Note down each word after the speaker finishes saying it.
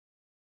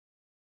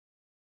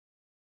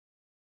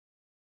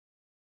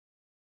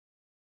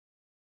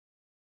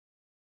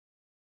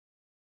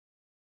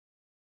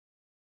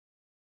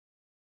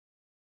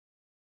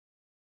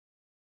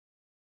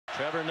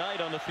Trevor Knight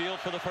on the field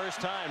for the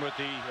first time with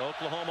the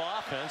Oklahoma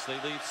offense. They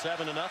lead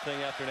 7-0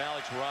 after an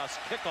Alex Ross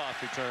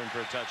kickoff return for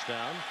a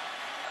touchdown.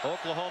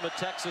 Oklahoma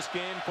Texas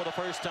game for the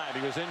first time.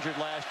 He was injured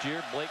last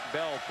year. Blake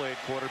Bell played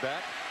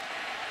quarterback.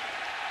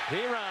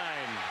 Pirine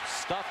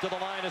stuffed to the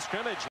line of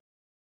scrimmage.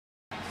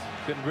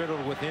 Been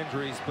riddled with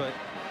injuries, but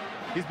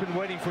he's been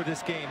waiting for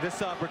this game,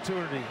 this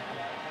opportunity.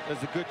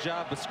 Does a good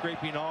job of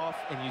scraping off,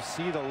 and you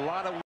see a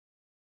lot of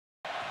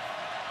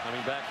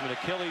coming back from an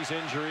Achilles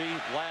injury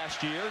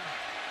last year.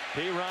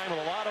 Pirine with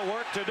a lot of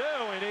work to do,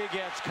 and he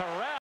gets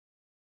corralled.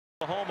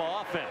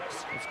 Oklahoma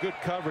offense. It's good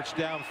coverage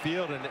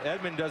downfield, and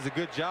Edmond does a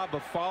good job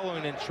of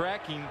following and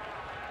tracking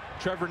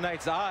Trevor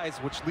Knight's eyes,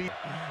 which lead.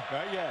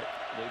 Not yet.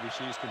 Maybe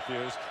she's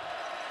confused.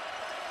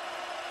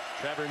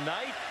 Trevor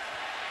Knight.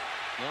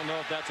 I don't know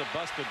if that's a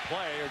busted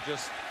play or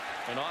just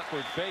an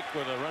awkward fake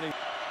with a running.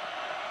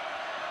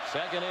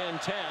 2nd and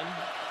 10.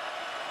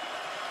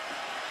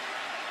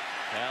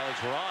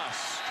 Alex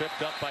Ross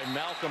tripped up by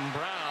Malcom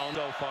Brown.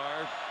 So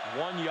far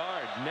 1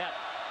 yard net.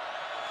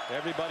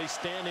 Everybody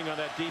standing on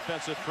that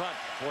defensive front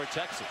for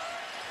Texas.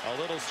 A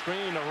little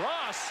screen to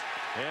Ross,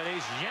 and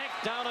he's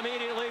yanked down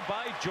immediately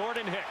by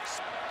Jordan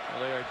Hicks.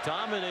 Well, they are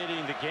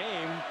dominating the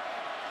game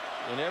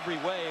in every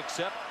way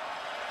except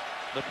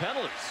the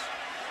penalties.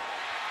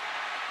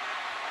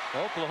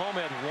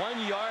 Oklahoma had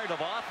 1 yard of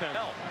offense.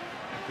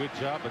 Good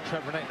job of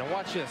Trevor Knight. Now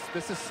watch this.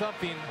 This is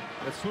something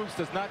that Swoops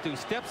does not do.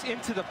 Steps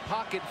into the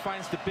pocket,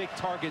 finds the big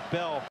target,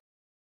 Bell.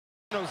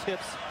 Those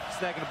hips,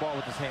 snagging the ball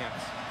with his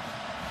hands.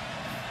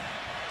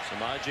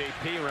 Samaje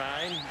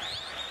Pirine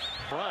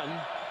run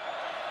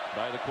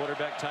by the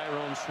quarterback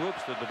Tyrone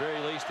Swoops. At the very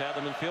least have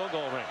them in field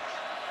goal range.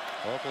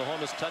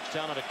 Oklahoma's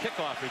touchdown on a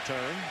kickoff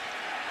return.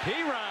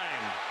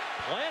 Pirine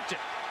planted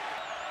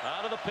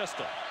out of the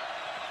pistol.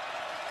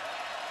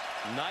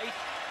 Knight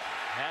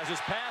has his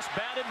pass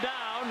batted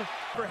down.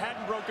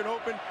 Hadn't broken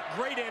open.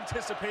 Great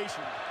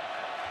anticipation.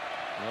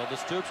 Well, the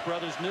Stoops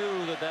brothers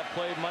knew that that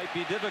play might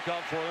be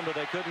difficult for them, but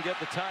they couldn't get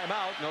the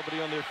timeout.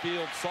 Nobody on their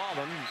field saw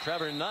them.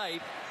 Trevor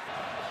Knight.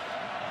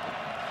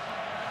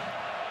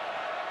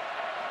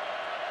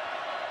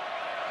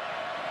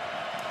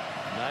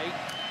 Knight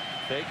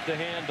faked the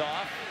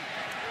handoff,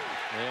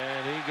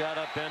 and he got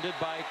upended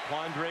by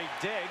Quandre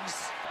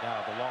Diggs.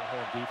 Now the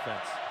Longhorn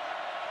defense.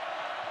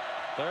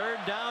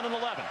 3rd down and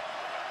 11.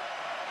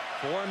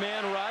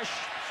 4-man rush.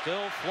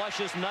 Still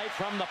flushes Knight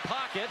from the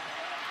pocket.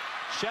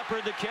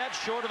 Shepard the catch,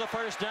 short of the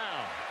first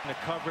down. The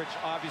coverage,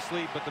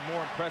 obviously, but the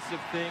more impressive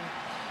thing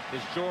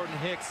is Jordan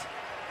Hicks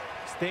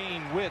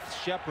staying with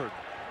Shepard,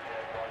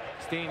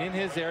 staying in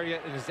his area,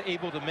 and is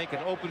able to make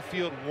an open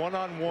field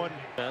one-on-one.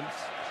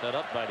 Set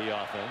up by the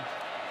offense.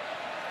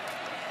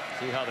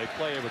 See how they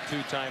play with 2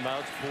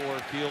 timeouts for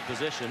field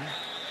position.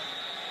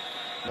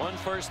 1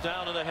 first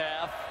down and a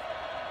half.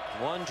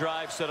 1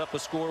 drive set up a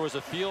score was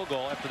a field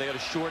goal after they had a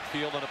short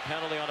field and a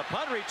penalty on a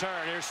punt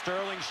return. Here's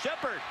Sterling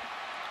Shepard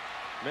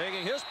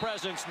making his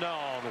presence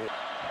known.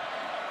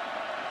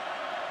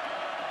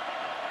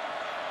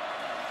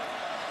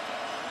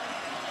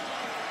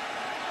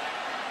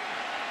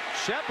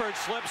 Shepard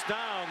slips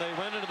down. They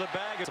went into the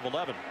bag of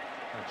 11.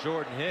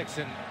 Jordan Hicks,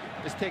 and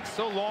this takes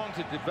so long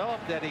to develop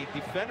that a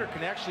defender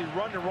can actually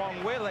run the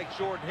wrong way like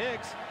Jordan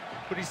Hicks,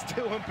 but he's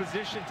still in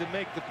position to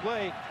make the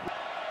play.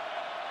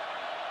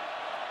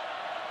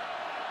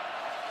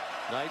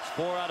 Knight's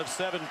 4 out of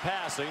 7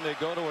 passing. They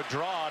go to a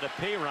draw to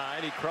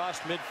Pirine. He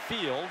crossed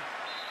midfield.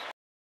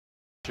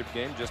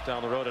 Game just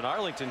down the road in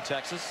Arlington,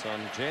 Texas on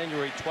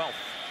January 12th.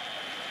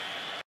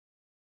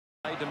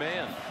 High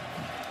demand.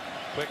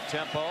 Quick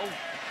tempo.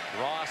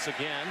 Ross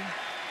again.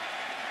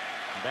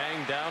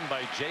 Banged down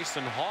by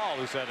Jason Hall,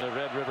 who's had the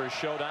Red River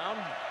Showdown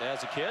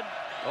as a kid.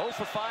 0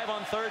 for 5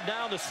 on 3rd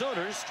down. The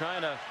Sooners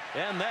trying to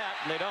end that,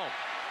 and they don't.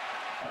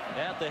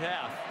 At the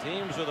half,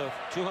 teams with a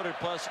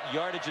 200-plus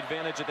yardage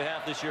advantage at the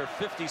half this year,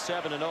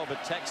 57-0,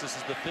 but Texas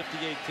is the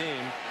 58th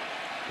team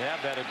to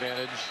have that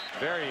advantage.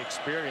 Very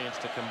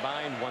experienced to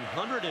combine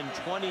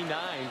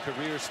 129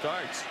 career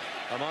starts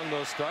among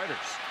those starters.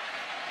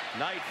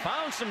 Knight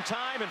found some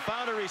time and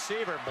found a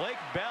receiver, Blake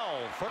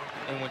Bell.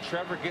 And when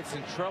Trevor gets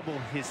in trouble,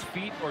 his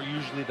feet are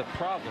usually the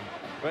problem.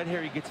 Right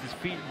here, he gets his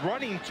feet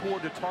running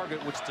toward the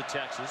target, which to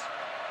Texas.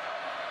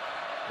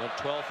 Went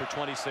 12 for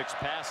 26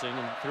 passing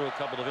and threw a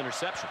couple of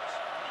interceptions.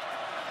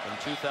 In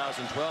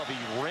 2012,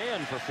 he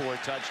ran for 4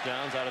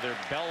 touchdowns out of their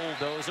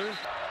Belldozer.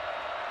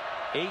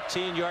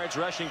 18 yards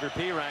rushing for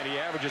Pirine. He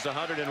averages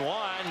 101.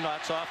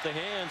 Knocks off the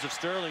hands of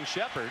Sterling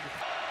Shepard.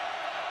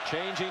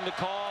 Changing the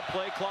call.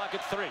 Play clock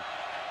at 3.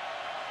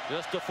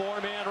 Just a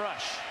 4-man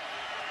rush.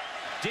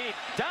 Deep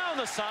down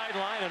the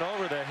sideline and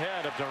over the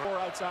head of Durant. 4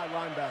 outside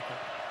linebacker.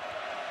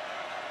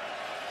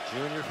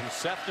 Junior from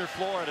Sefner,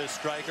 Florida,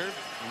 striker.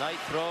 Knight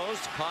throws,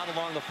 caught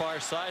along the far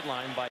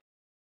sideline by.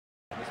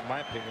 This is my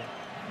opinion.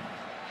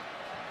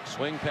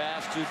 Swing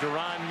pass to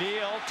Duran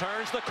Neal,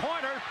 turns the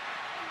corner.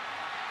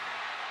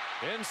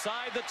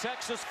 Inside the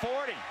Texas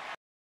 40.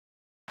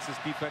 This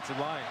defensive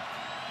line.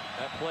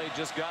 That play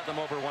just got them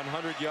over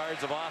 100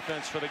 yards of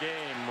offense for the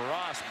game.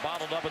 Ross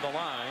bottled up at the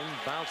line,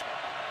 bounced.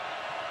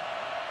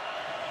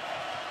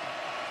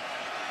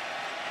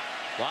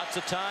 Lots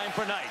of time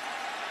for Knight.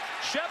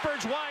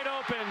 Shepard's wide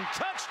open.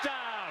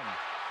 Touchdown.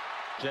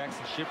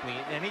 Jackson Shipley,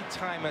 any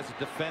time as a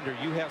defender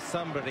you have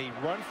somebody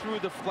run through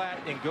the flat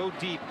and go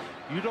deep,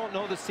 you don't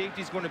know the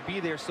safety's going to be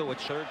there, so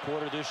it's third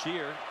quarter this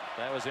year.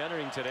 That was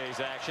entering today's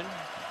action.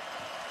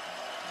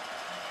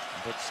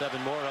 Put 7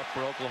 more up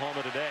for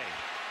Oklahoma today.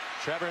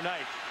 Trevor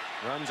Knight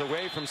runs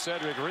away from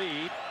Cedric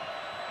Reed.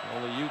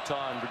 Only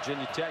Utah and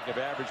Virginia Tech have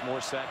averaged more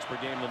sacks per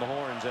game than the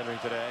Horns entering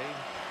today.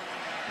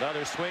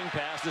 Another swing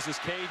pass. This is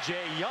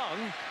KJ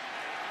Young.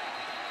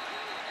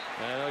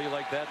 I know you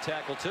like that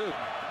tackle too.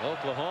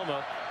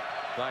 Oklahoma,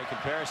 by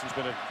comparison, has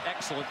been an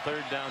excellent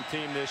third down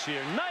team this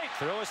year. Knight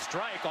throw a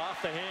strike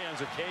off the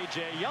hands of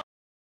KJ Young.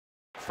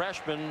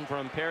 Freshman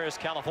from Paris,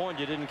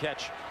 California, didn't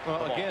catch.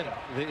 Well, again,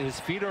 his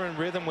feet are in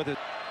rhythm with it.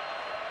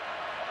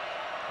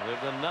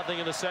 They've done nothing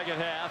in the second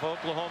half.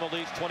 Oklahoma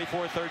leads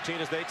 24-13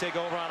 as they take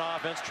over on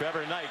offense.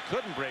 Trevor Knight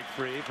couldn't break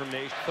free from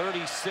the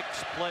 36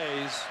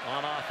 plays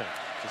on offense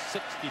to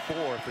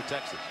 64 for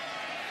Texas.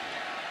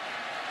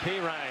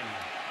 Pirine.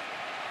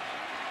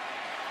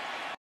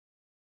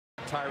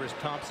 Tyrus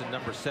Thompson,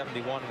 number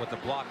 71, with the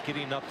block,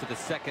 getting up to the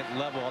second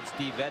level on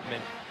Steve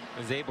Edmond,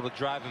 is able to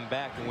drive him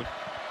back. And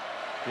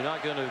you're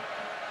not going to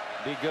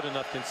be good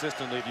enough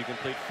consistently if you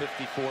complete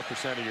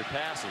 54% of your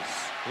passes.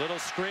 Little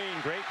screen,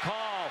 great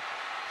call.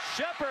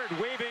 Shepard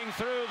weaving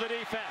through the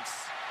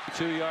defense.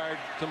 2-yard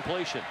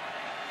completion.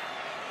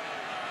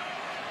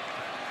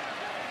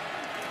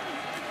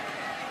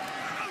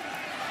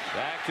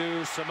 Back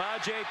to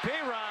Samaje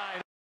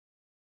Pirine.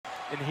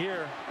 And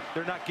here,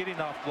 they're not getting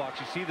off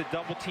blocks. You see the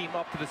double team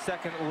up to the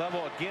second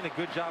level. Again, a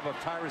good job of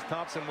Tyrus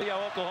Thompson. See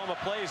how Oklahoma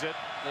plays it.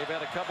 They've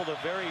had a couple of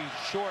very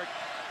short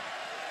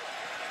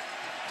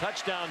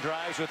touchdown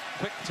drives with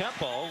quick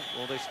tempo.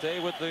 Will they stay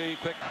with the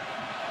quick?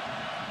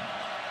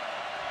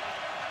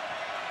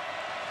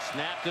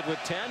 Snapped it with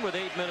 10 with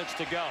 8 minutes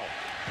to go.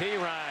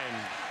 Pirine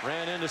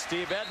ran into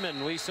Steve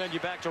Edmond. We send you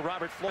back to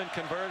Robert Flynn,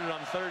 converted on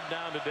 3rd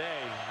down today.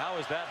 How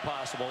is that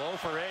possible? 0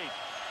 for 8.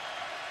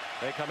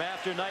 They come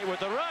after Knight with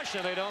the rush,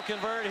 and they don't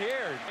convert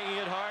here. Making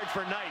it hard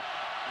for Knight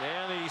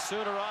and the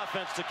Sooner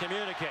offense to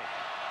communicate.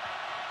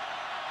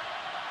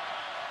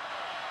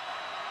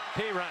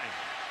 Pirine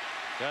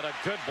got a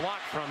good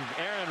block from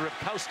Aaron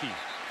Ripkowski.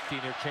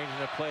 They're changing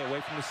the play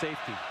away from the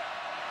safety.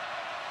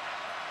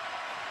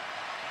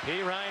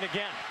 Pirine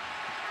again.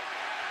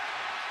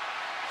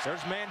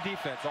 There's man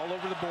defense all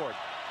over the board.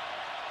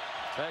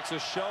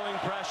 Texas showing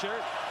pressure.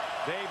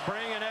 They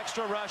bring an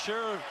extra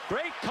rusher.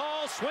 Great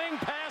call. Swing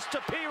pass to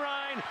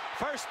Pirine.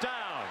 1st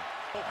down.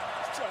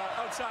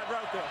 Outside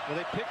route there. Well,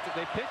 they picked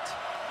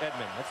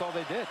Edmond. That's all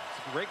they did.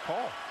 It's a great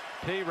call.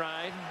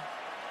 Pirine.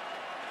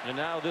 And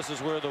now this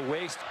is where the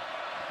waste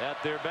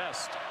at their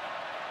best.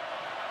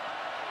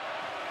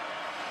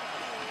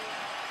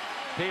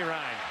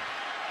 Pirine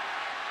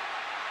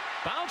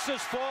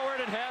bounces forward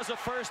and has a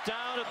 1st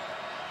down.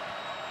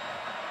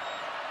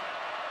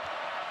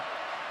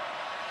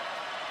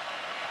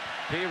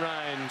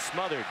 Pirine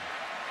smothered.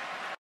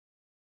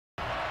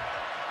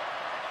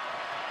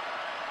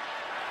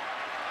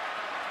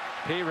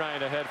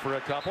 Pirine ahead for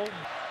a couple.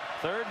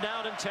 3rd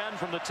down and 10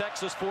 from the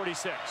Texas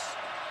 46.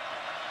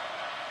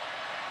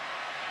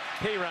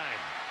 Pirine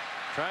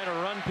trying to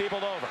run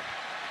people over.